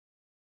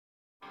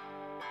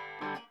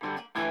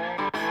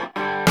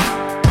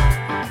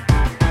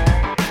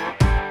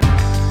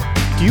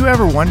Do you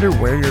ever wonder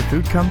where your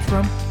food comes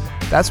from?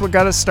 That's what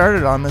got us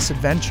started on this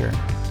adventure.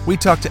 We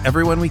talk to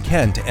everyone we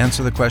can to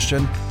answer the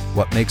question,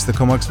 what makes the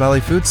Comox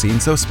Valley food scene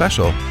so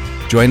special?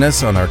 Join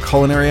us on our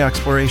culinary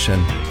exploration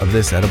of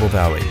this edible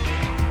valley.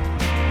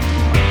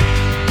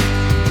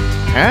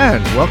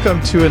 And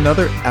welcome to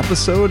another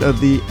episode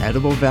of the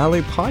Edible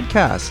Valley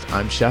podcast.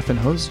 I'm chef and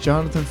host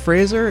Jonathan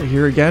Fraser,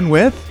 here again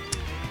with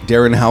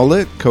Darren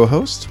Howlett,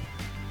 co-host.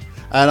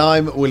 And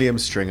I'm William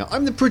Stringer.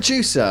 I'm the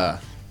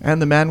producer. And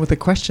the man with the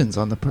questions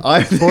on the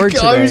board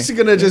today. I was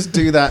going to just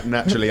do that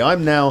naturally.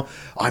 I'm now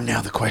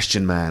the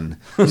question man.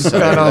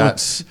 So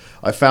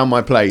I found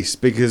my place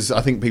because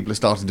I think people are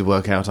starting to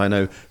work out I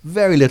know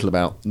very little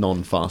about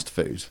non-fast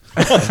food.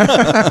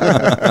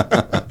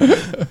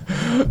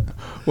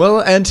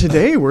 Well, and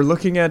today we're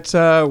looking at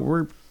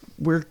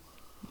we're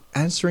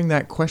answering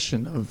that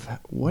question of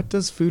what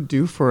does food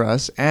do for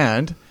us,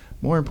 and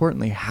more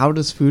importantly, how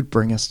does food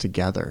bring us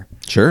together?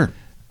 Sure.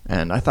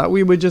 And I thought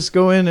we would just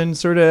go in and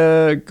sort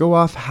of go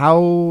off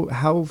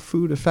how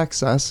food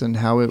affects us and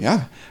how it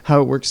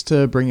works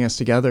to bring us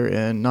together,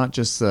 and not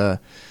just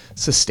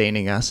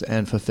sustaining us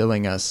and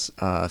fulfilling us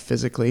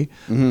physically,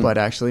 but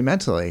actually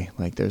mentally.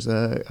 Like there's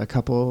a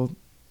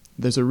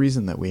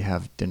reason that we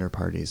have dinner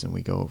parties and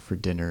we go for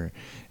dinner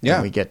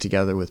and we get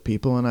together with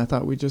people. And I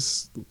thought we'd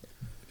just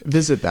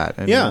visit that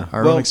and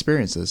our own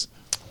experiences.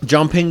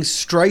 Jumping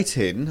straight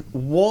in,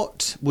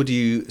 what would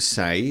you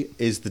say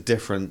is the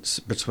difference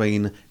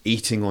between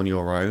eating on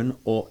your own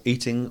or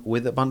eating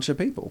with a bunch of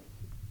people?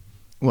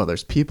 Well,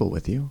 there's people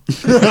with you.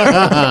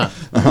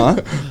 Uh-huh.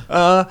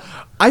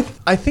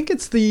 I think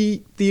it's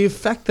the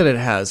effect that it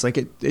has. Like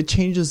it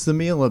changes the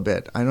meal a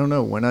bit. I don't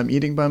know. When I'm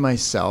eating by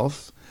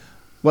myself,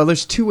 well,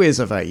 there's two ways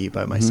if I eat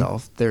by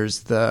myself.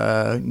 There's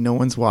the no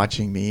one's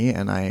watching me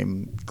and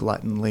I'm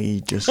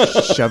gluttonly just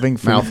shoving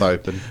food.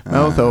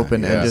 Mouth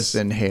open And just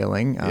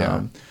inhaling.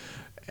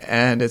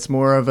 And it's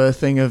more of a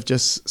thing of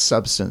just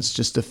substance,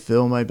 just to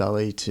fill my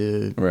belly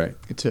to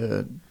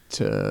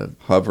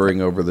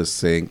hovering over the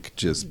sink,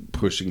 just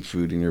pushing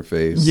food in your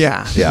face.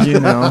 Yeah. You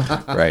know.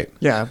 Right.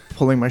 Yeah,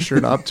 pulling my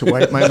shirt up to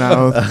wipe my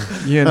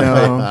mouth, you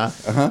know.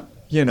 Uh-huh.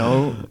 You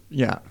know,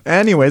 yeah.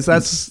 Anyways,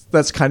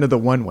 that's kind of the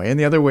one way. And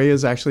the other way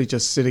is actually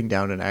just sitting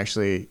down and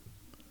actually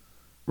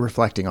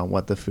reflecting on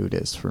what the food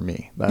is for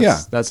me.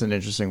 That's an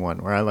interesting one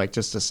where I like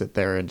just to sit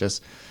there and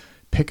just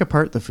pick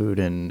apart the food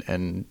and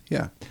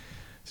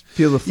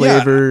feel the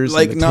flavors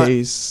and the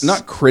tastes.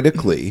 Not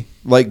critically,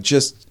 like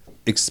just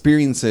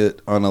experience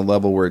it on a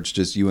level where it's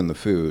just you and the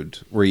food,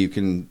 where you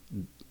can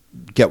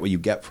get what you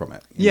get from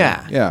it.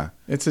 Yeah.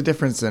 It's a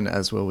difference in,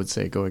 as Will would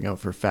say, going out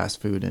for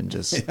fast food and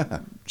just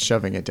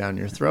shoving it down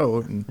your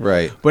throat.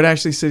 Right. But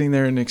actually sitting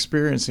there and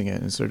experiencing it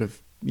and sort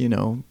of,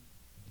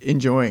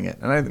 enjoying it.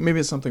 And maybe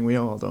it's something we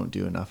all don't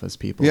do enough as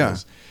people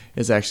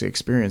is actually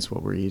experience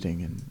what we're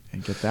eating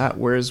and get that.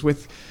 Whereas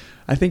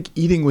I think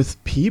eating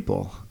with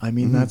people, I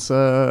mean,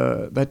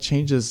 that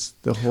changes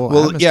the whole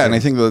atmosphere. Yeah, and I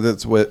think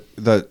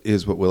that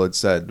is what Will had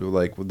said,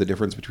 like the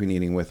difference between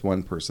eating with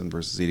one person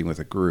versus eating with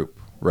a group,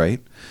 right?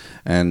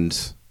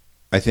 And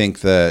I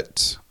think they're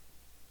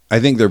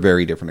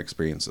very different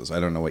experiences. I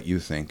don't know what you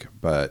think,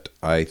 but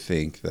I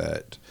think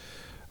that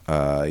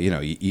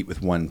you eat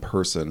with one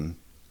person,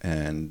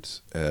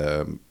 and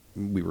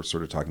we were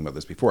sort of talking about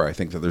this before. I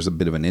think that there's a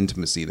bit of an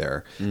intimacy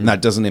there. And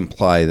that doesn't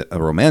imply a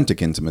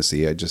romantic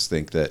intimacy. I just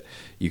think that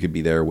you could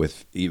be there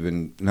with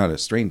even not a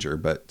stranger,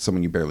 but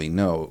someone you barely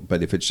know.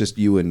 But if it's just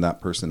you and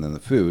that person and the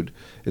food,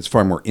 it's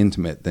far more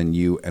intimate than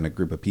you and a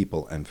group of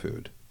people and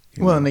food.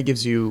 And it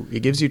gives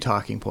you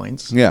talking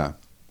points. Yeah.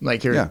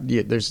 Like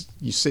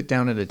you sit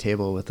down at a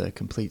table with a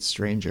complete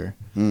stranger,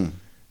 and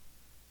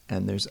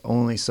there's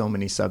only so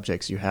many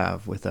subjects you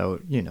have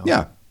without,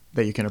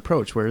 that you can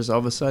approach. Whereas all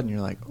of a sudden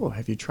you're like, oh,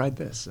 have you tried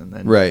this? And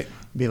then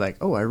be like,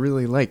 oh, I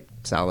really like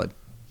salad.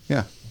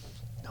 Yeah.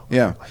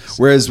 No,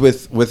 Whereas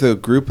with a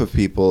group of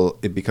people,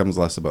 it becomes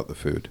less about the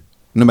food.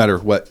 No matter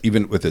what,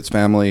 even with its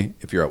family,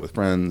 if you're out with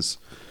friends,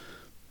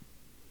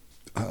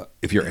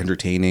 if you're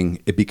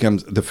entertaining,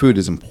 the food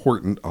is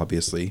important,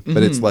 obviously,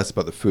 but it's less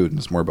about the food and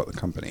it's more about the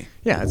company.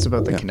 Yeah, it's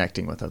about the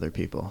connecting with other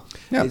people.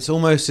 Yeah. It's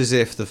almost as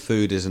if the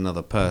food is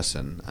another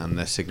person and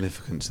the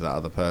significance of that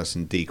other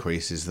person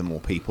decreases the more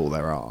people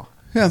there are.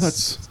 Yeah,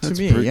 that's to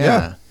me,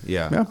 Yeah.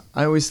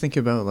 I always think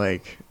about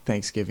like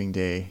Thanksgiving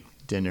Day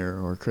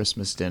dinner or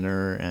Christmas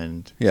dinner,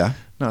 and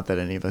not that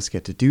any of us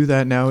get to do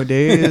that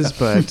nowadays,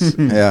 but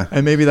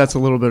and maybe that's a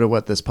little bit of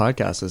what this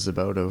podcast is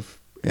about, of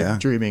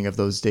dreaming of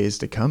those days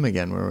to come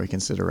again where we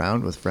can sit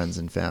around with friends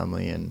and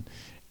family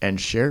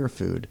and share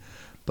food.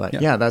 But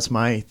that's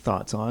my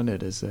thoughts on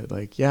it, is that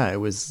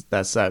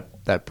that's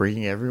that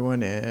bringing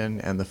everyone in,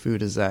 and the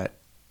food is that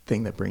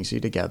thing that brings you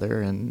together,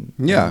 and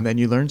then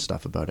you learn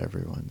stuff about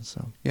everyone.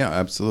 So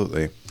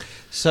absolutely.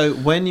 So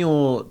when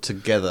you're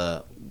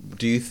together,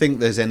 do you think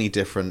there's any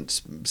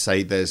difference,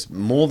 say there's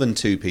more than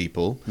two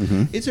people,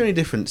 is there any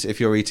difference if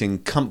you're eating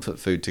comfort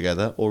food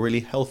together or really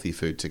healthy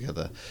food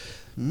together?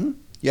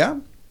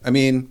 I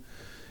mean,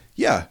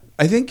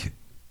 I think,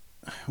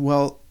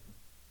 well,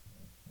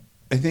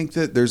 I think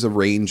that there's a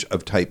range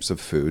of types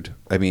of food.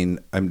 I mean,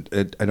 I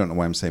don't know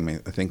why I'm saying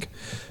I think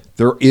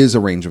there is a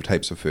range of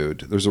types of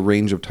food. There's a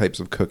range of types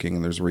of cooking,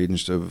 and there's a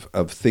range of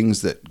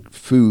things that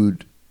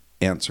food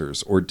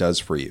answers or does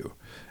for you.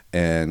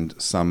 And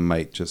some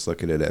might just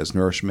look at it as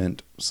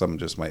nourishment. Some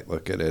just might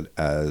look at it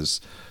as,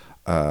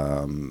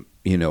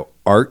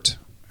 art,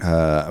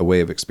 a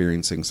way of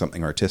experiencing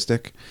something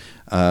artistic.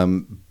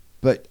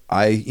 But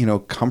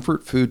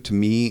comfort food to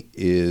me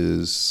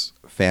is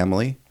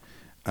family.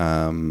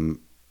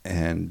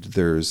 And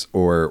there's,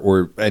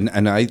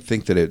 and I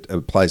think that it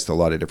applies to a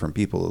lot of different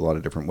people, a lot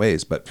of different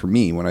ways. But for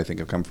me, when I think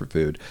of comfort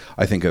food,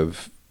 I think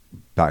of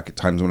back at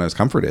times when I was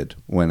comforted,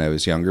 when I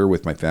was younger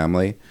with my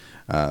family,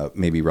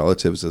 maybe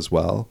relatives as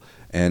well.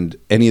 And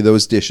any of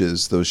those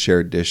dishes, those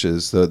shared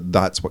dishes,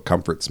 that's what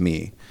comforts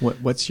me.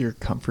 What's your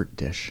comfort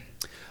dish?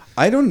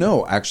 I don't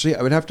know. Actually,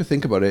 I would have to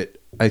think about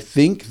it. I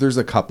think there's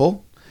a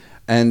couple,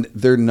 and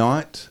they're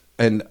not,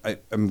 and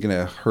I'm going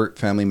to hurt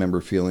family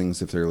member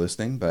feelings if they're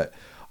listening, but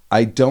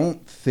I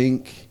don't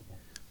think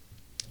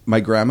my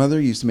grandmother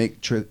used to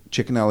make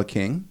chicken a la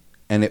king,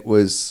 and it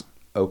was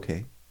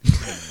okay.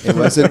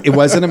 It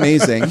wasn't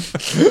amazing,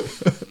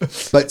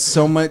 but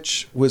so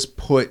much was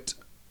put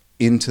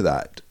into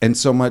that, and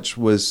so much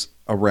was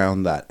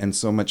around that, and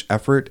so much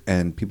effort,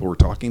 and people were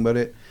talking about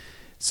it,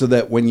 so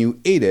that when you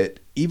ate it,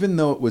 even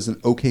though it was an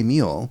okay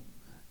meal,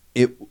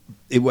 it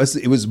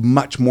was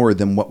much more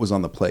than what was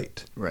on the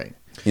plate. Right.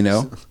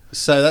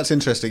 So that's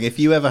interesting. If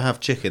you ever have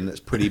chicken that's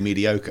pretty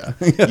mediocre,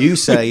 you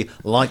say,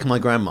 like my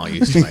grandma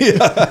used to make.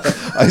 Yeah,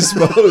 I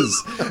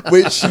suppose,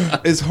 which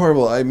is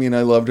horrible. I mean,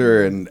 I loved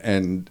her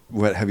and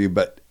what have you,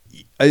 but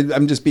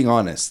I'm just being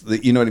honest.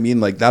 You know what I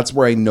mean? Like, that's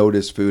where I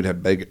noticed food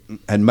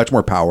had much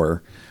more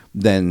power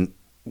than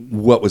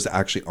what was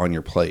actually on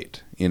your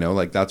plate.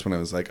 Like, that's when I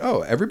was like,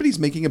 oh, everybody's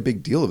making a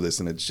big deal of this,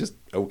 and it's just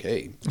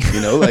okay.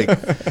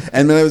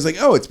 And then I was like,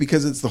 oh, it's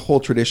because it's the whole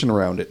tradition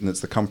around it, and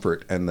it's the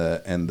comfort and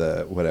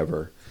the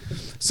whatever.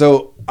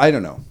 So I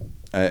don't know.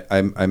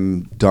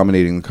 I'm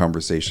dominating the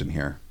conversation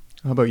here.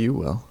 How about you,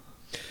 Will?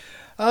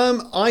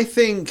 I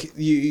think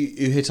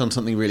you hit on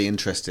something really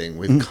interesting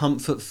with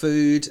comfort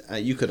food.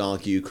 You could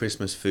argue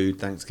Christmas food,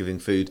 Thanksgiving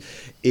food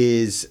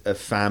is a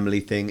family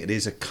thing. It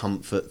is a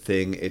comfort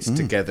thing. It's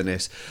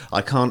togetherness.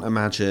 I can't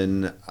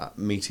imagine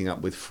meeting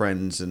up with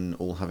friends and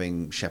all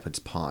having shepherd's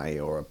pie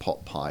or a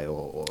pot pie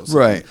or something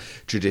right.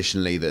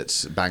 traditionally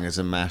that's bangers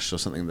and mash or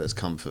something that's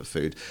comfort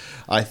food.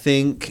 I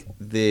think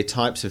the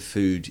types of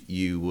food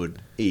you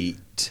would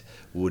eat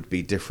would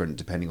be different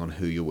depending on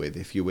who you're with.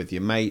 If you're with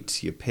your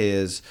mates, your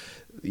peers,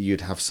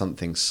 you'd have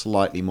something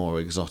slightly more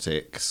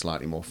exotic,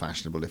 slightly more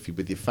fashionable. If you're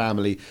with your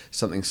family,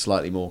 something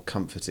slightly more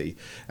comforty.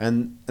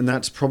 And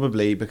that's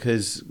probably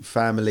because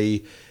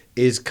family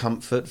is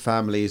comfort.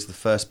 Family is the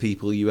first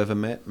people you ever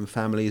met, and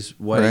family is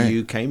where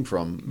you came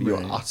from,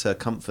 your utter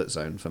comfort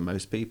zone for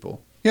most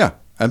people. Yeah,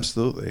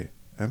 absolutely.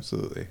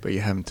 Absolutely. But you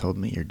haven't told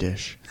me your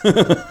dish.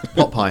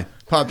 Pot pie.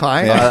 Pot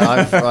pie?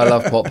 Yeah. I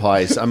love pot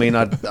pies. I mean,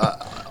 I've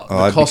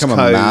become a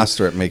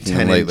master at making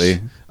them lately.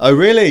 Oh,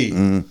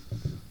 really?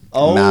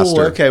 Oh,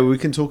 Master. okay. Well, we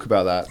can talk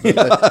about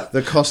that.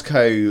 The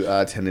Costco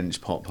 10-inch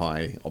pot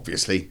pie,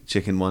 obviously,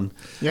 chicken one.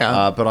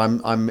 Yeah. But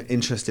I'm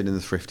interested in the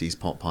Thrifty's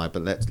pot pie.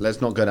 But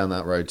let's not go down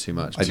that road too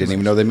much. I didn't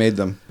even know they made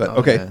them. But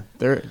okay,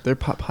 yeah. They're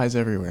pot pies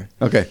everywhere.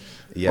 Okay.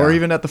 Yeah. Or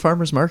even at the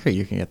farmer's market,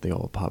 you can get the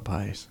old pot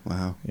pies.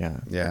 Wow.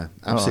 Yeah.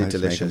 Absolutely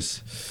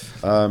delicious.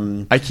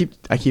 I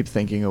keep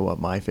thinking of what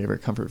my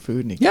favorite comfort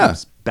food, and it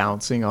keeps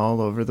bouncing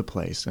all over the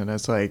place. And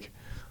it's like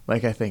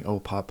I think, oh,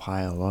 pot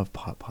pie, I love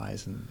pot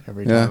pies, and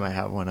every time I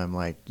have one, I'm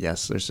like,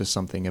 yes, there's just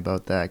something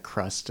about that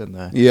crust and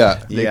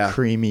the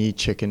creamy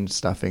chicken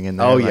stuffing in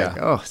there.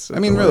 Oh, so I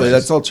mean, really,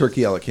 that's all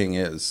turkey a la king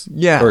is.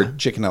 Yeah. Or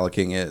chicken a la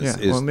king is. Yeah.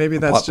 Is well, maybe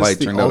that's just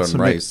the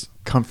ultimate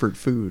comfort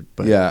food.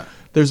 But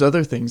there's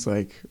other things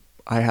like,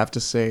 I have to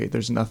say,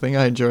 there's nothing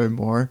I enjoy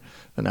more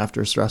than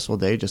after a stressful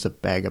day, just a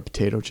bag of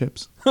potato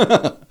chips.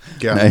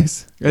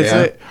 Nice.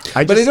 But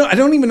I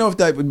don't even know if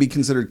that would be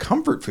considered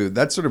comfort food.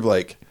 That's sort of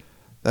like,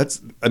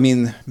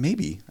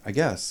 maybe, I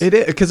guess. It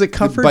is, because it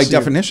comforts by you.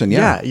 definition,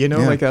 yeah.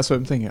 Like that's what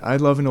I'm thinking. I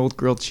love an old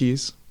grilled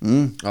cheese.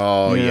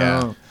 Oh,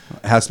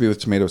 It has to be with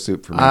tomato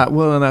soup for me.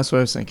 Well, and that's what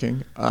I was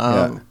thinking.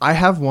 I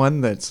have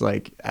one that's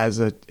like,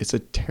 it's a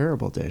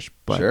terrible dish,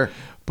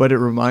 but it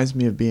reminds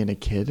me of being a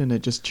kid, and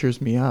it just cheers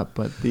me up.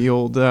 But the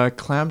old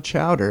clam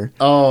chowder.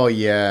 Oh,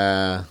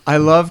 yeah. I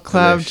love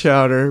clam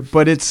chowder,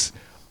 but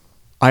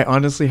I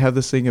honestly have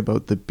this thing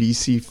about the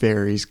BC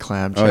Ferries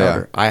clam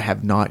chowder. I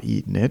have not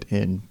eaten it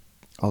in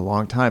a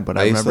long time, but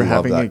I remember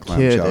having a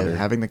kid and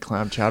having the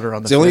clam chowder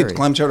on the ferry. It's the only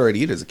clam chowder I'd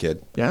eat as a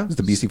kid. Yeah? It's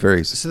the BC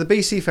Ferries. So the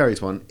BC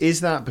Ferries one, is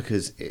that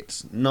because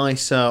it's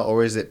nicer,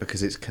 or is it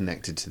because it's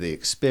connected to the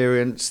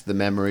experience, the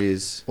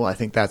memories? Well, I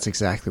think that's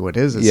exactly what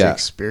it is. It's the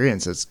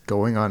experience. It's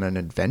going on an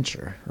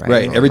adventure.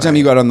 Right. Every time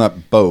you got on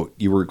that boat,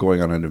 you were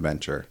going on an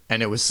adventure.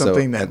 And it was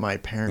something that my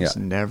parents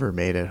never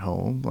made at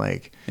home.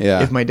 Like,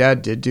 if my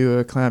dad did do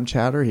a clam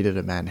chowder, he did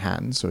a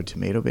Manhattan, so a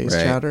tomato-based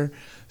chowder.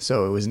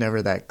 So it was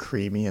never that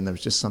creamy, and there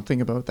was just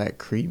something about about, that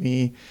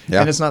creamy.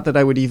 And it's not that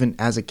I would even,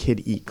 as a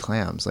kid, eat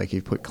clams. Like,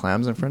 you put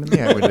clams in front of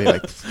me, I would be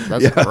like,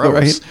 that's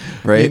gross.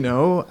 Right. You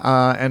know?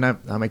 And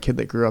I'm a kid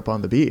that grew up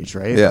on the beach,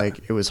 right? Yeah.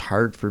 Like, it was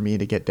hard for me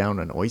to get down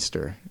an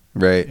oyster.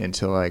 Right.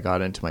 Until I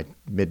got into my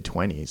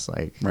mid-20s.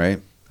 Like,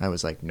 I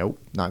was like, nope,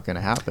 not going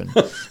to happen.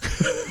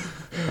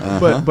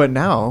 But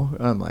now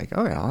I'm like,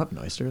 oh yeah, I'll have an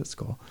oyster. That's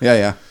cool.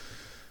 Yeah.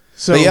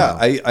 So but yeah,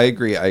 I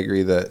agree. I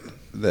agree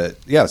that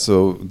yeah.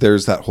 So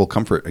there's that whole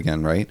comfort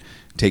again, right?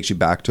 It takes you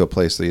back to a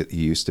place that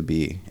you used to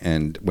be,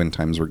 and when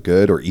times were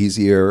good or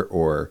easier,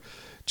 or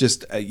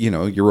just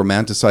your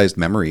romanticized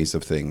memories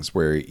of things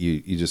where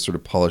you just sort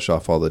of polish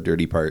off all the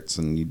dirty parts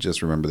and you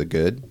just remember the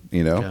good.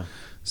 Yeah.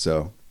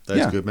 So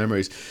those good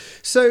memories.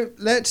 So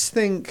let's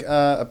think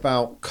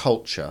about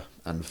culture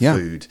and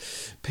food.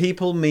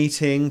 People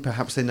meeting,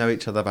 perhaps they know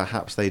each other,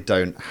 perhaps they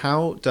don't.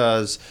 How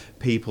does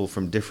people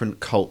from different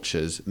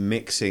cultures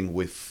mixing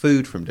with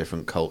food from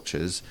different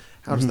cultures,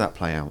 how does that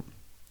play out?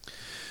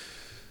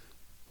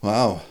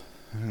 Wow.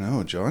 I don't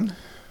know, John.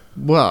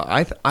 Well,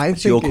 I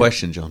think your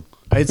question, John.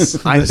 I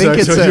think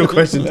it's your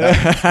question.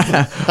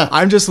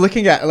 I'm just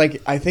looking at,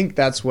 like, I think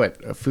that's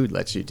what food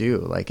lets you do.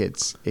 Like,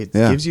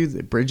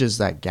 it bridges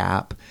that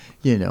gap,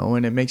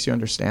 and it makes you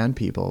understand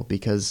people,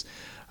 because,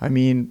 I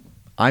mean,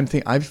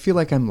 I feel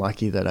like I'm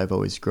lucky that I've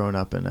always grown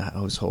up in a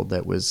household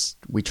that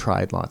we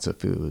tried lots of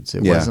foods.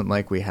 It wasn't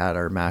like we had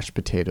our mashed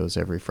potatoes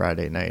every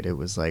Friday night. It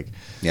was like,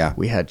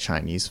 we had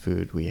Chinese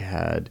food, we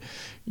had,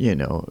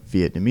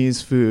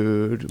 Vietnamese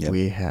food,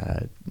 we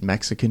had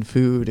Mexican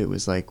food. It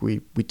was like we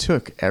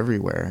took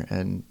everywhere,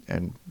 and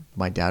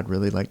my dad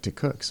really liked to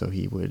cook, so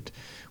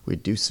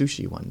we'd do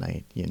sushi one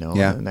night, and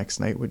the next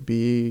night would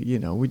be,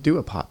 we'd do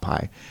a pot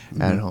pie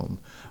at home.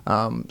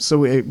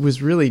 So it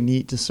was really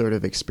neat to sort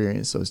of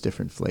experience those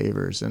different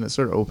flavors, and it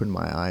sort of opened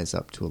my eyes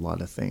up to a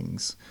lot of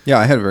things. Yeah,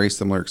 I had a very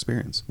similar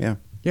experience. Yeah.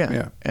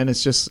 And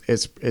it's just,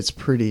 it's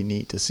pretty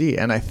neat to see.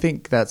 And I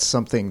think that's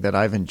something that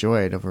I've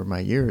enjoyed over my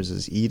years,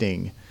 is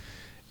eating,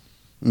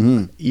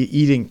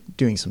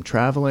 doing some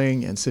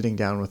traveling and sitting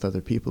down with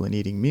other people and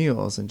eating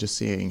meals, and just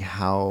seeing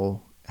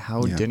how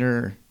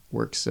dinner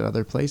works at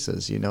other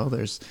places.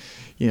 There's,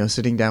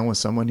 sitting down with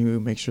someone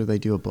who makes sure they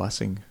do a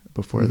blessing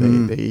before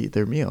they eat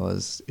their meal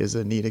is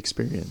a neat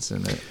experience,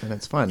 and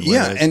it's fun.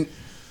 Yeah. And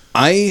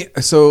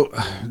so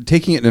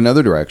taking it in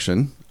another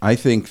direction, I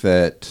think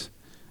that,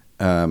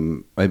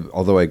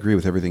 although I agree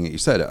with everything that you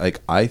said,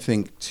 I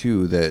think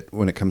too that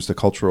when it comes to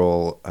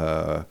cultural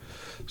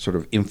sort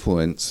of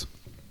influence,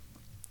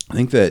 I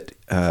think that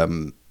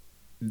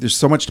there's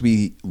so much to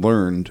be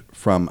learned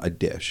from a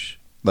dish.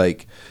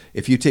 Like,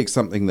 if you take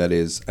something that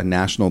is a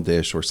national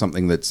dish, or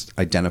something that's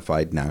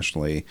identified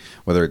nationally,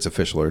 whether it's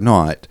official or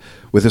not,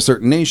 with a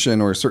certain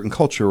nation or a certain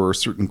culture or a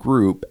certain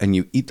group, and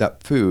you eat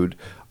that food,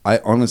 I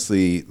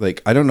honestly,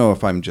 I don't know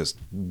if I'm just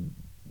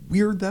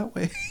weird that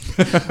way,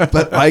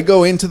 but I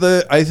go into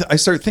I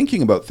start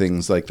thinking about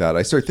things like that.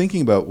 I start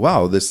thinking about,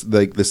 wow, this,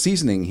 like, the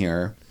seasoning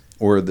here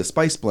or the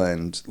spice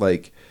blend,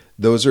 like,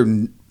 those are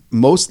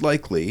most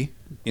likely,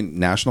 in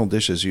national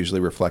dishes usually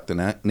reflect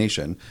the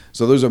nation,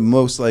 so those are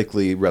most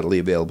likely readily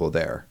available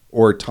there,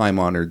 or time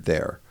honored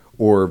there,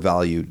 or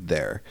valued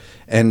there.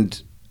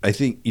 And I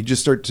think you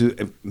just start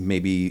to,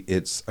 maybe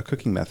it's a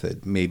cooking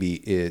method, maybe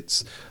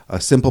it's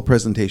a simple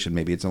presentation,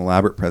 maybe it's an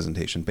elaborate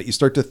presentation, but you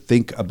start to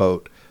think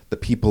about the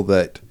people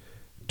that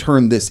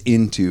turn this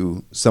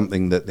into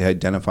something that they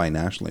identify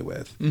nationally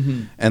with.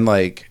 And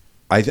like,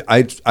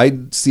 I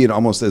see it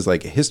almost as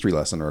like a history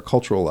lesson or a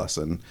cultural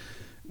lesson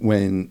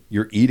when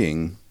you're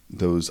eating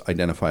those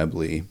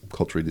identifiably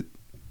cultured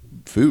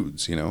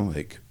foods,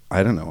 like,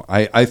 I don't know.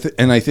 I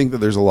think that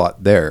there's a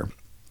lot there.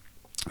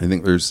 I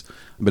think there's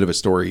a bit of a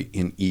story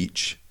in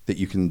each that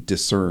you can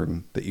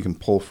discern, that you can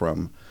pull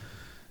from,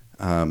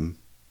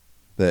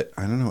 that,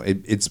 I don't know,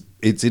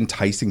 it's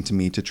enticing to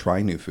me to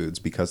try new foods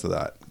because of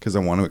that, because I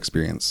want to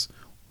experience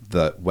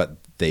what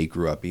they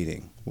grew up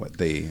eating, what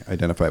they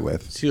identify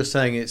with. So you're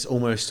saying it's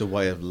almost a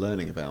way of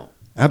learning about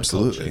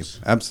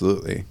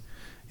Absolutely.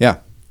 Yeah.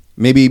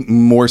 Maybe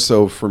more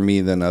so for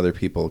me than other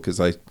people, because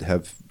I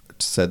have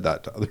said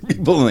that to other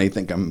people and they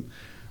think I'm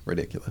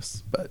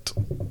ridiculous. But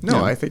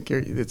no, I think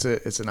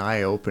it's an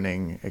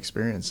eye-opening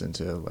experience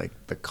into, like,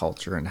 the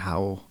culture and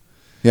how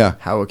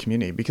a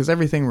community, because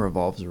everything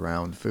revolves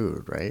around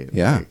food, right?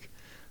 Yeah. Like,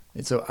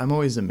 and so I'm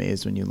always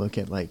amazed when you look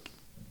at, like,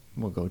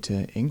 we'll go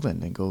to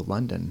England and go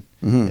London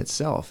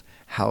itself,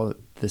 how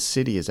the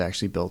city is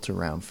actually built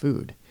around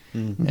food.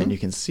 And you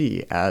can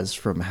see, as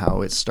from how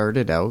it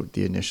started out,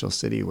 the initial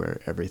city where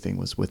everything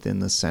was within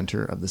the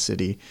center of the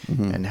city,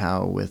 and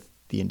how with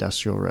the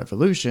Industrial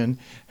Revolution,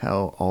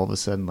 how all of a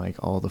sudden, like,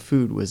 all the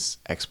food was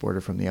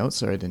exported from the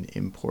outside and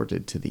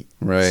imported to the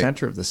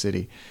center of the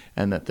city,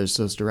 and that there's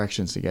those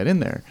directions to get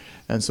in there.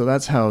 And so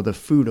that's how the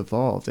food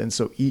evolved. And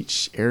so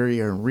each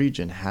area and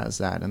region has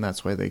that, and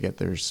that's why they get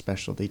their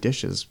specialty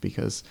dishes,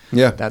 because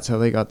that's how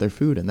they got their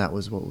food, and that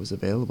was what was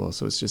available.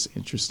 So it's just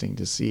interesting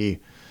to see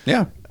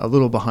a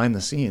little behind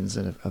the scenes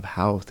of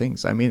how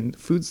things, I mean,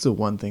 food's the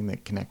one thing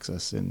that connects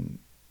us in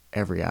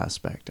every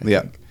aspect, I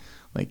think.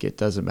 Like, it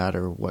doesn't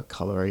matter what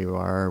color you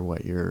are,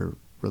 what your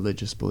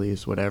religious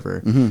beliefs,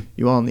 whatever. Mm-hmm.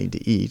 You all need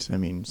to eat. I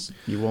mean,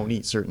 you won't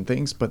eat certain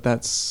things, but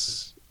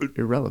that's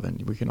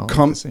irrelevant. We can all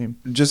eat the same.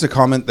 Just a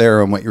comment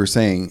there on what you were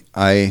saying.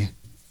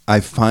 I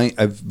find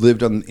I've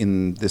lived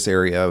in this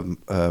area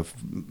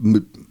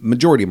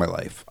majority of my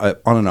life,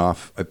 on and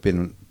off. I've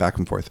been back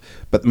and forth,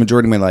 but the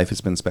majority of my life has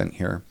been spent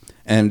here.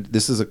 And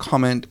this is a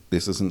comment.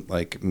 This isn't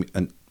like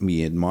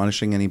me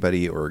admonishing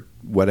anybody or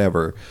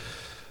whatever.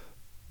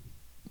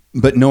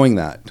 But knowing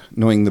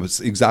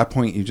the exact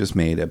point you just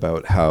made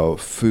about how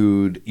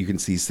food, you can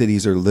see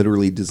cities are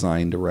literally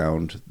designed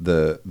around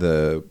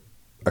the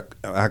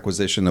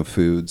acquisition of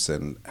foods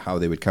and how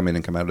they would come in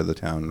and come out of the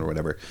town or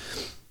whatever.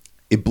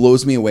 It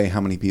blows me away how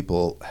many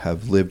people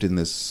have lived in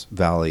this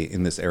valley,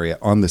 in this area,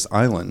 on this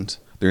island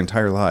their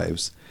entire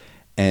lives,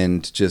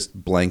 and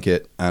just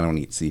blanket, I don't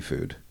eat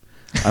seafood.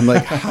 I'm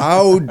like,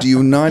 how do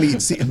you not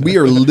eat seafood? We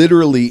are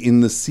literally in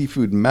the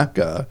seafood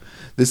mecca.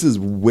 This is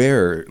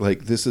where,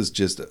 like, this is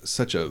just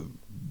such a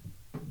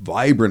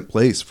vibrant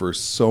place for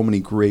so many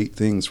great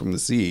things from the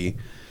sea.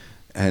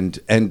 And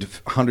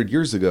 100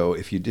 years ago,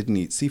 if you didn't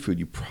eat seafood,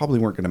 you probably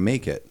weren't going to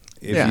make it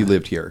if you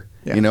lived here.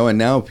 Yeah. You know, and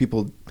now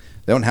people...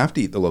 they don't have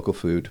to eat the local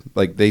food.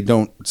 Like,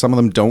 some of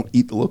them don't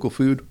eat the local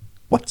food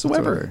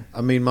whatsoever.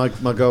 I mean, my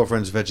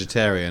girlfriend's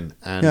vegetarian,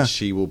 and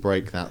she will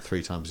break that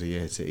 3 times a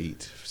year to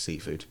eat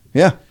seafood.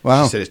 Yeah,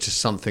 wow. She said it's just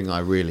something I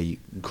really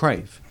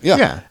crave.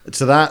 Yeah.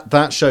 So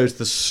that shows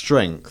the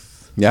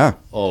strength yeah.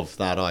 of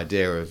that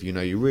idea of, you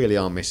know, you really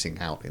are missing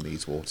out in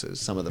these waters,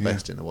 some of the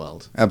best in the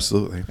world.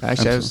 Absolutely.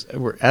 Actually,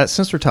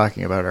 since we're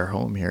talking about our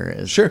home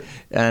here, sure,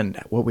 and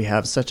what we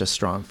have such a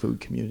strong food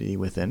community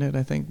within it,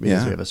 I think,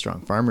 because we have a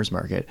strong farmers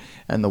market.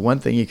 And the one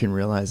thing you can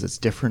realize that's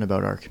different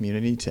about our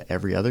community to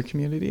every other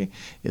community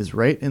is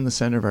right in the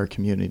center of our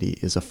community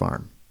is a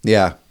farm.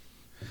 Yeah.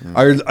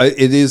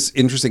 It is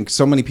interesting.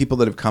 So many people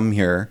that have come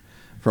here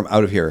from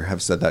out of here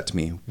have said that to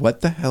me.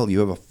 What the hell?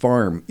 You have a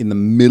farm in the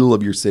middle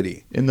of your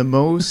city. In the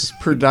most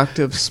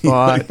productive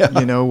spot,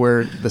 you know,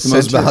 where the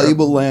most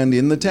valuable land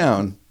in the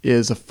town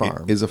is a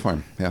farm.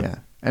 Yeah.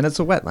 And it's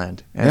a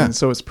wetland. And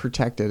so it's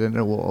protected and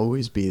it will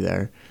always be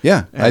there.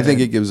 Yeah. And I think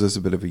it gives us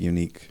a bit of a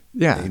unique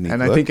and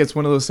look. I think it's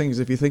one of those things,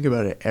 if you think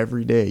about it,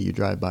 every day you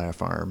drive by a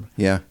farm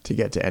to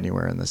get to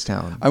anywhere in this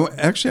town.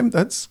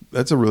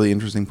 That's a really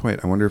interesting point.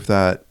 I wonder if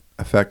that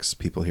affects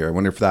people here. I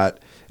wonder if that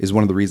is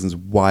one of the reasons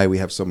why we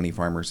have so many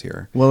farmers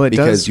here. Well, it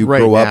does because you right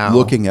grow up now.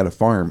 looking at a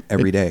farm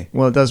every day.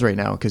 Well, it does right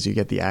now because you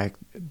get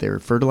they're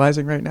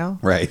fertilizing right now.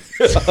 Right.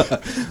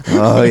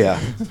 Oh, yeah.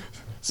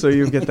 So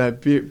you get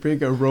that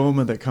big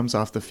aroma that comes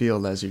off the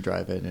field as you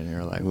drive in, and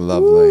you're like,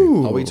 lovely.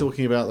 Ooh. Are we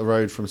talking about the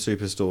road from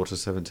Superstore to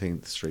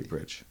 17th Street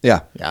Bridge?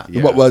 Yeah.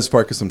 What was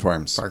Farquharson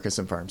Farms?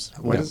 Farquharson Farms.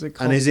 What is it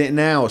called? And is it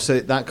now?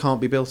 So that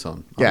can't be built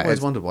on? Yeah, I've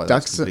always wondered why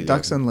Ducks open.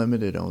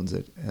 Unlimited owns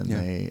it, and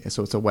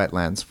so it's a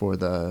wetlands for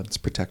the. It's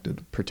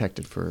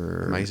protected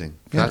for amazing.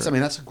 Yeah.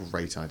 That's a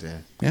great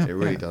idea. Yeah, it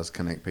really does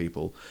connect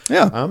people.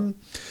 Yeah.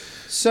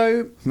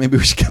 So maybe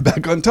we should get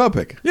back on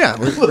topic. Yeah, a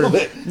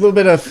little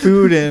bit of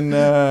food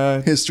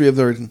and history of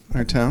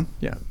our town.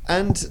 Yeah,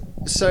 and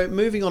so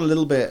moving on a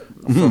little bit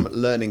from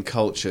learning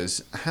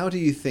cultures, how do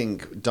you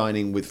think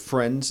dining with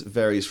friends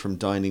varies from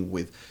dining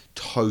with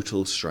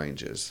total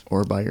strangers,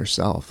 or by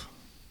yourself,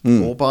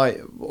 or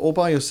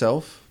by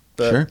yourself?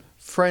 But sure.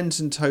 Friends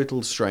and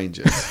total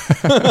strangers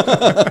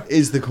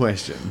is the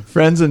question.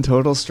 Friends and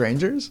total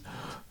strangers.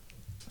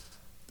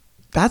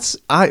 I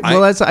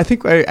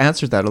think I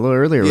answered that a little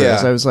earlier.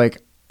 Yeah. I was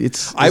like,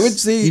 I would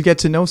say you get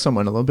to know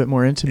someone a little bit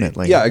more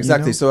intimately. Yeah,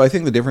 exactly. You know? So I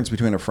think the difference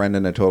between a friend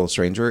and a total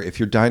stranger, if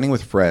you're dining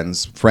with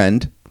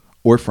friend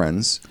or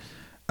friends,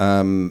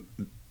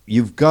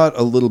 you've got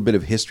a little bit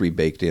of history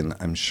baked in,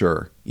 I'm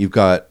sure. You've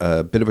got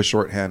a bit of a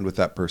shorthand with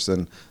that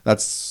person.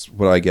 That's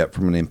what I get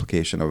from an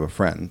implication of a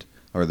friend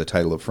or the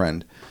title of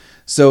friend.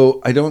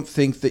 So I don't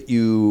think that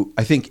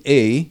I think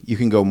you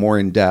can go more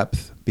in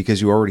depth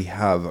because you already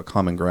have a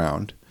common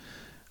ground.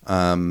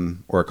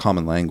 Or a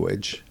common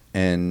language,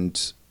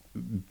 and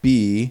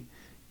B,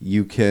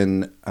 you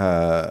can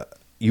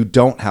you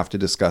don't have to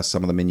discuss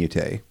some of the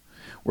minutiae.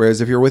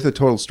 Whereas if you're with a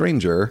total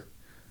stranger,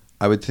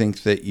 I would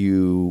think that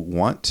you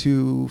want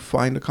to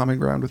find a common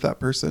ground with that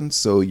person,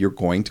 so you're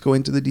going to go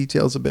into the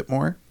details a bit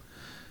more.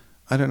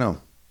 I don't know.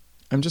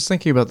 I'm just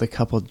thinking about the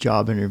couple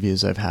job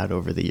interviews I've had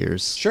over the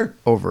years. Sure.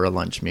 Over a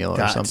lunch meal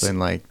or something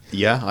like.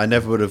 Yeah, I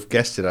never would have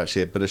guessed it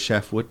actually, but a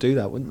chef would do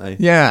that, wouldn't they?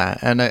 Yeah,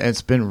 and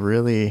it's been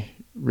really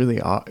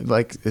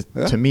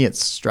to me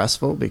it's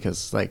stressful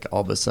because like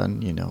all of a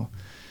sudden, you know,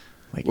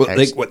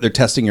 they're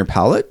testing your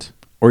palate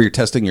or you're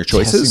testing your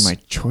choices. Testing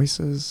my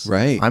choices,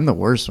 right? I'm the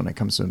worst when it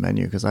comes to a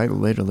menu because I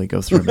literally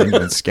go through a menu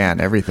and scan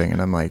everything, and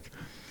I'm like,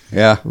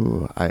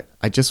 ooh,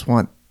 I just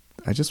want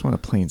a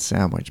plain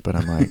sandwich, but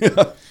I'm like,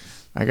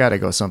 I got to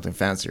go something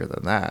fancier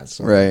than that.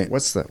 So right.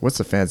 What's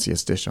the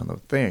fanciest dish on the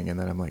thing? And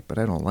then I'm like, but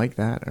I don't like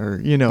that,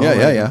 or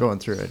I'm going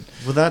through it.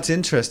 Well, that's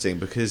interesting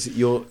because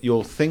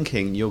you're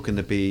thinking you're going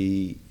to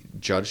be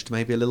judged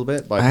maybe a little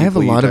bit by I have a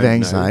lot of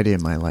anxiety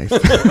in my life.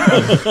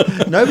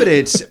 No, but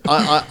it's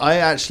I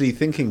actually,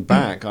 thinking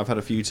back, I've had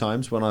a few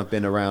times when I've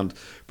been around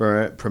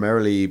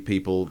primarily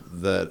people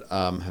that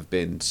have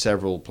been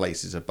several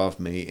places above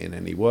me in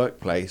any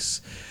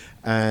workplace.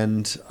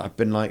 And I've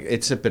been like,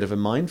 it's a bit of a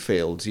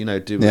minefield, you know.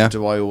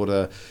 Do I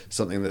order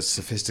something that's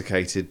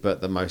sophisticated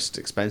but the most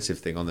expensive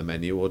thing on the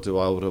menu, or do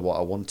I order what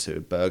I want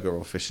to, burger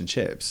or fish and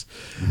chips?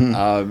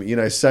 You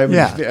know, so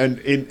many.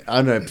 And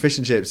I don't know, fish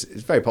and chips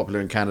is very popular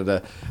in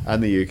Canada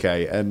and the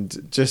UK.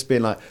 And just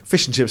being like,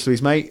 fish and chips,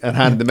 please, mate, and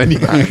hand the menu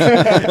back.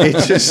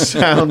 It just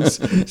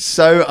sounds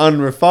so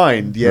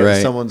unrefined. Yeah,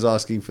 someone's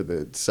asking for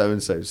the so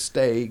and so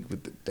steak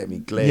with the demi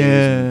glaze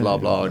and blah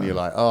blah, and you're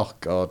like, oh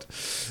god,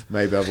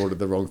 maybe I've ordered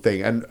the wrong thing.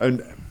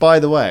 And by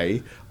the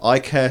way, I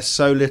care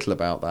so little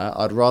about that.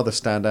 I'd rather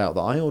stand out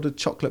that I ordered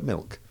chocolate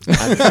milk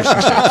and fish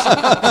and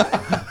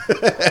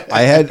chips.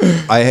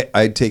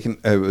 I'd taken,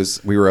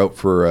 we were out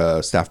for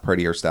a staff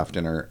party or staff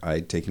dinner.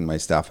 I'd taken my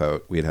staff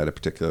out. We had a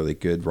particularly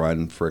good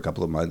run for a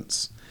couple of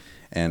months,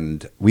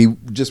 and we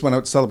just went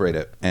out to celebrate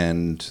it.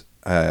 And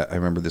I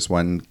remember this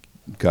one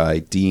guy,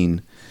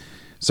 Dean.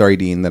 Sorry,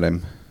 Dean, that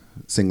I'm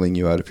singling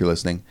you out if you're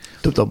listening.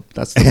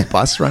 That's the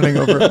bus running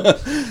over.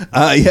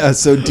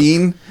 So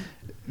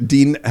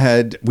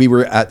we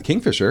were at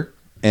Kingfisher,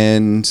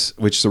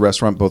 which is a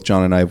restaurant both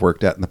John and I have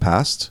worked at in the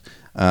past.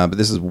 But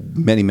this is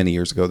many, many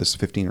years ago. This is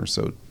 15 or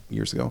so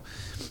years ago.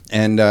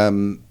 And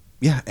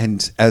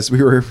and as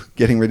we were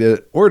getting ready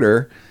to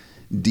order,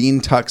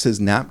 Dean tucks his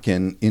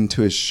napkin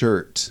into his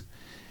shirt,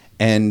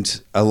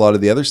 and a lot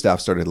of the other staff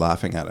started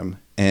laughing at him.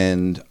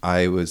 And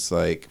I was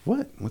like,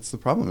 what's the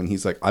problem? And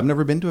he's like, I've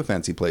never been to a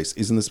fancy place.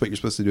 Isn't this what you're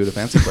supposed to do at a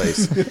fancy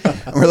place?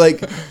 And we're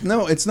like,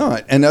 no, it's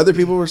not. And other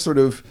people were sort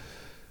of,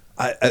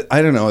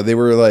 I don't know. They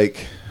were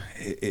like,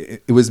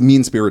 it was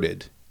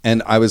mean-spirited.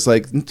 And I was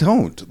like,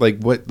 don't. Like,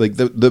 what? Like,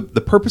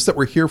 the purpose that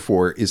we're here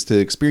for is to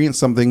experience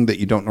something that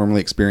you don't normally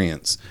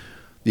experience.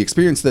 The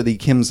experience that he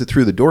comes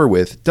through the door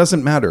with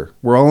doesn't matter.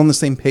 We're all on the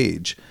same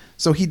page.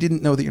 So he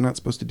didn't know that you're not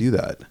supposed to do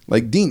that.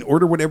 Like, Dean,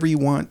 order whatever you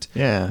want.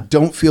 Yeah.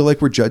 Don't feel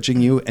like we're judging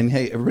you. And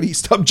hey, everybody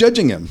stop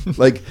judging him.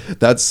 Like,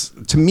 that's,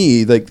 to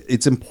me, like,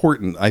 it's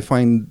important. I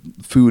find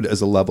food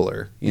as a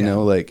leveler, you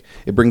know, like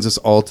it brings us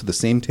all to the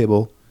same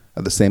table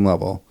at the same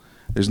level.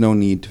 There's no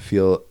need to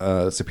feel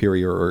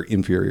superior or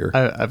inferior.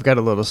 I've got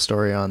a little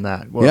story on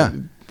that.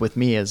 With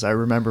me is I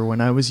remember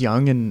when I was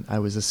young and I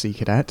was a Sea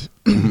Cadet.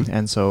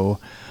 And so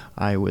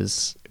I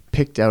was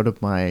picked out of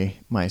my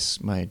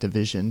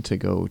division to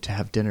go to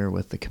have dinner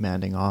with the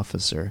commanding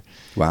officer.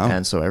 Wow.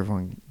 And so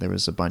there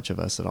was a bunch of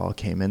us that all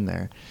came in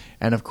there.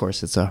 And of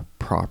course it's a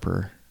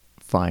proper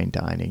fine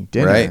dining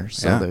dinner. Right.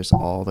 So there's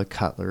all the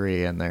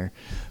cutlery in there.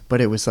 But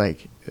it was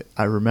like,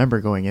 I remember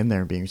going in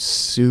there and being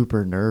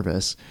super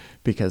nervous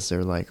because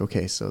they're like,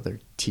 okay, so they're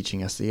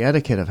teaching us the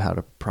etiquette of how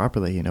to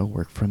properly, you know,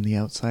 work from the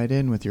outside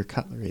in with your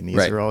cutlery. And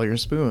these are all your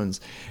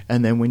spoons.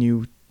 And then when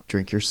you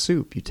drink your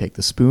soup, you take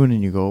the spoon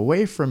and you go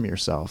away from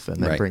yourself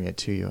and then bring it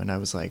to you. And I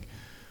was like,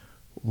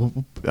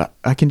 well,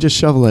 I can just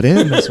shovel it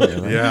in this way.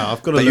 Like,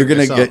 I've got to. You're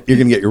gonna get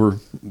your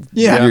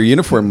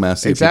uniform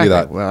messy if you do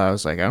that. Well, I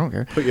was like, I don't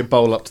care. Put your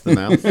bowl up to the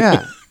mouth.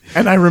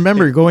 And I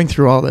remember going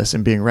through all this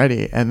and being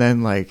ready, and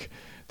then like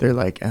they're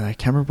like, and I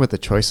can't remember what the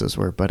choices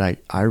were, but I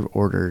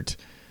ordered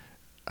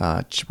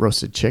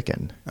roasted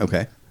chicken.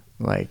 Okay.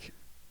 Like,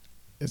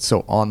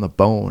 so on the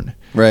bone.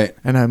 Right.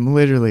 And I'm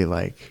literally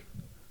like,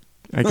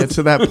 I get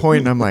to that point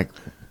and I'm like,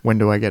 when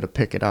do I get to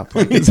pick it up?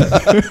 Like, when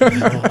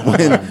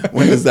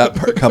does that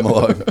part come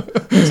along?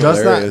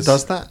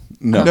 Does that?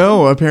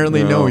 No,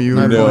 apparently no.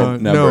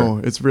 No,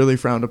 it's really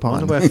frowned upon. I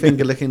wonder where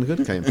finger licking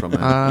good came from.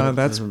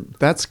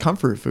 That's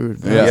comfort food.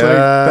 Yeah.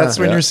 That's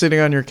when you're sitting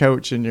on your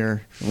couch and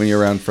when you're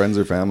around friends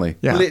or family.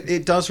 Yeah. Well,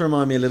 it does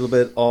remind me a little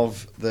bit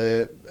of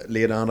the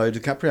Leonardo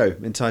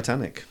DiCaprio in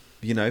Titanic.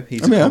 You know,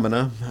 he's a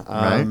commoner,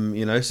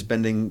 you know,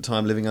 spending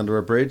time living under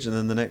a bridge, and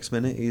then the next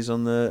minute he's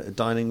on the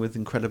dining with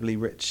incredibly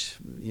rich,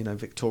 you know,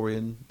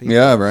 Victorian people.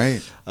 Yeah, right.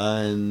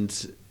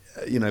 And,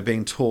 you know,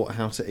 being taught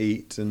how to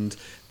eat, and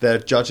they're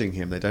judging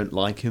him. They don't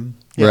like him.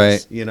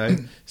 Right. You know,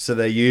 so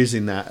they're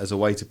using that as a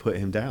way to put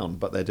him down,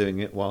 but they're doing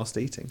it whilst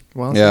eating.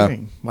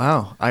 Eating.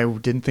 Wow. I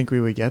didn't think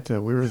we would get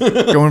to. We were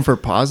going for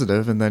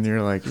positive, and then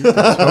you're like, you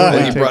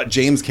brought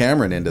James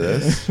Cameron into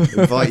this.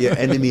 Invite your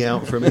enemy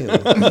out for a meal.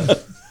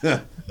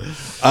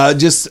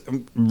 Just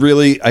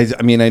really,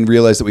 I mean, I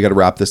realized that we got to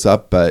wrap this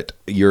up, but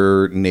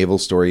your naval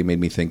story made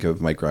me think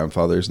of my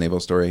grandfather's naval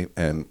story.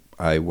 And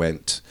I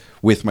went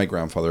with my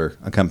grandfather,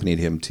 accompanied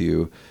him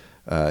to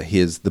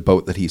the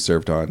boat that he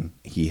served on.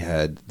 He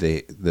had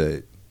the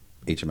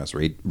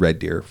HMS Red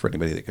Deer, for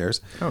anybody that cares.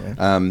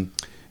 Okay.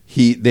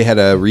 They had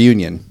a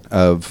reunion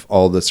of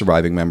all the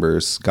surviving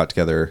members got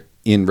together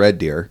in Red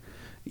Deer.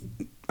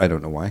 I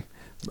don't know why.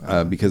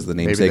 Because of the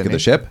namesake of the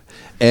ship,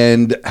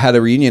 and had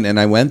a reunion. And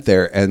I went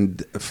there,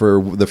 and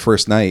for the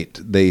first night,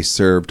 they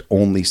served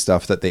only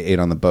stuff that they ate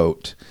on the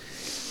boat.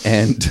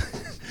 And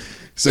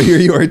so here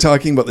you are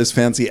talking about this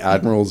fancy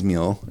admiral's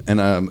meal, and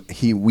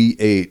we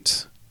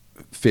ate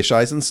fish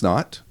eyes and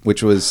snot,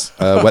 which was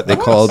what they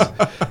called.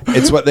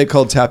 It's what they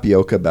called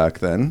tapioca back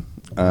then.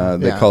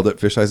 They called it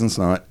fish eyes and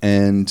snot,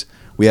 and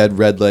we had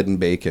red lead and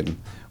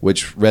bacon.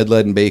 Which red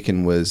lead and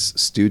bacon was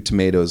stewed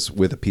tomatoes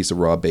with a piece of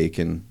raw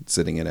bacon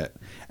sitting in it,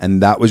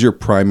 and that was your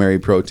primary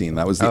protein.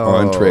 That was the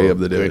entree of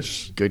the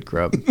dish. Good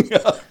grub.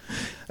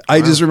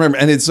 I just remember,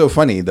 and it's so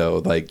funny though.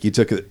 Like you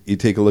take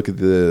a look at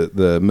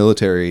the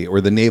military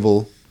or the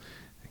naval.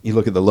 You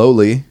look at the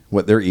lowly,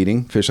 what they're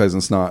eating: fish eyes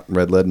and snot,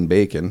 red lead and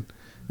bacon.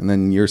 And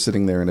then you're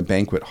sitting there in a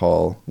banquet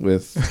hall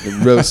with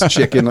roast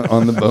chicken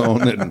on the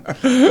bone, and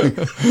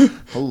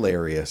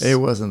hilarious.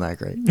 It wasn't that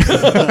great.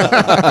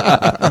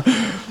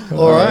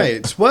 All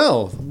right.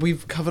 Well,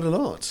 we've covered a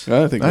lot.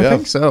 I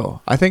think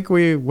so. I think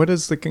what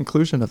is the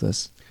conclusion of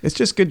this? It's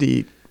just good to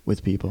eat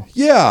with people.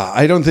 Yeah.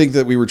 I don't think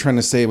that we were trying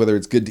to say whether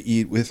it's good to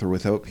eat with or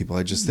without people.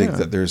 I just think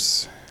that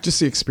there's just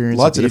the experience.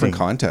 Lots of different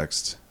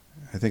contexts.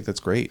 I think that's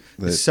great.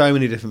 There's so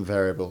many different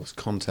variables,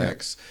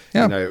 context,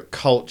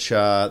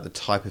 culture, the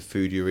type of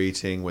food you're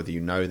eating, whether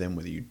you know them,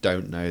 whether you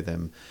don't know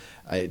them.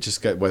 It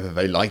just whether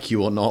they like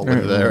you or not,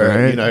 whether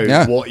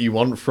they're, what you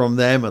want from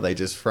them. Are they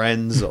just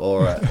friends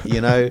or,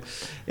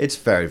 it's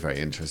very, very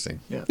interesting.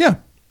 Yeah.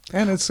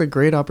 And it's a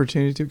great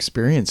opportunity to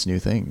experience new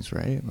things,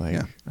 right?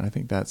 I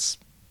think that's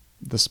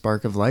the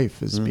spark of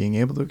life is being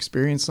able to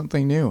experience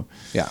something new.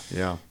 Yeah.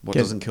 What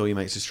doesn't kill you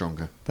makes you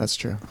stronger. That's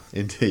true.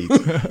 Indeed.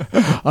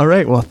 All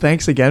right. Well,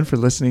 thanks again for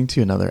listening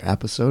to another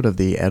episode of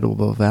the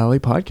Edible Valley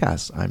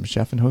Podcast. I'm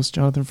chef and host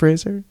Jonathan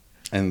Fraser.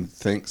 And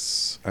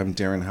thanks. I'm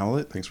Darren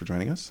Howlett. Thanks for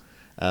joining us.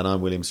 And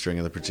I'm William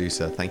Stringer, the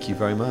producer. Thank you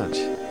very much.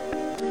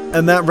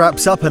 And that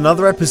wraps up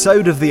another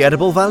episode of the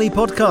Edible Valley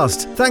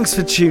Podcast. Thanks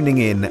for tuning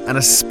in, and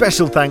a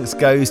special thanks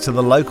goes to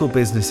the local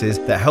businesses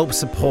that help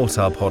support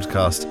our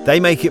podcast.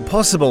 They make it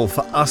possible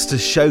for us to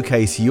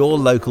showcase your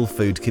local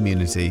food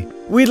community.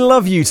 We'd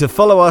love you to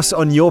follow us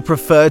on your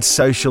preferred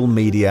social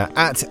media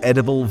at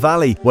Edible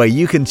Valley, where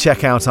you can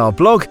check out our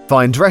blog,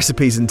 find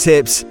recipes and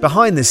tips,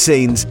 behind the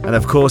scenes, and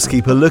of course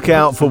keep a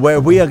lookout for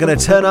where we are going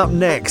to turn up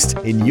next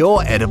in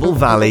your Edible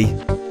Valley.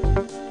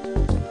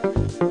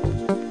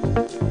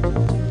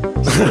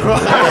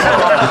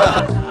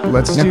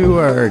 Let's do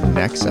our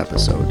next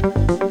episode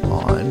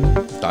on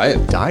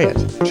diet.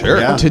 Sure.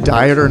 Yeah. To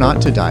diet or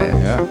not to diet.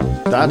 Yeah.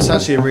 That's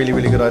actually a really,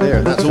 really good idea.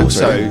 And that's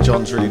also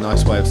John's really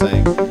nice way of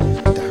saying,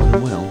 Darren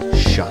and Will,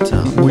 shut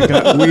up.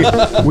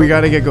 We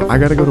gotta get I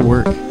gotta go to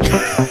work.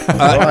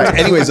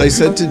 Anyways, I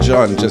said to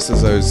John just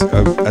as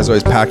I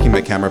was packing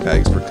my camera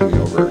bags for coming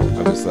over,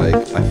 I was like,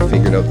 I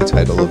figured out the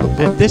title of a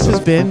book. This has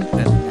been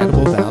an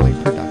Edible Valley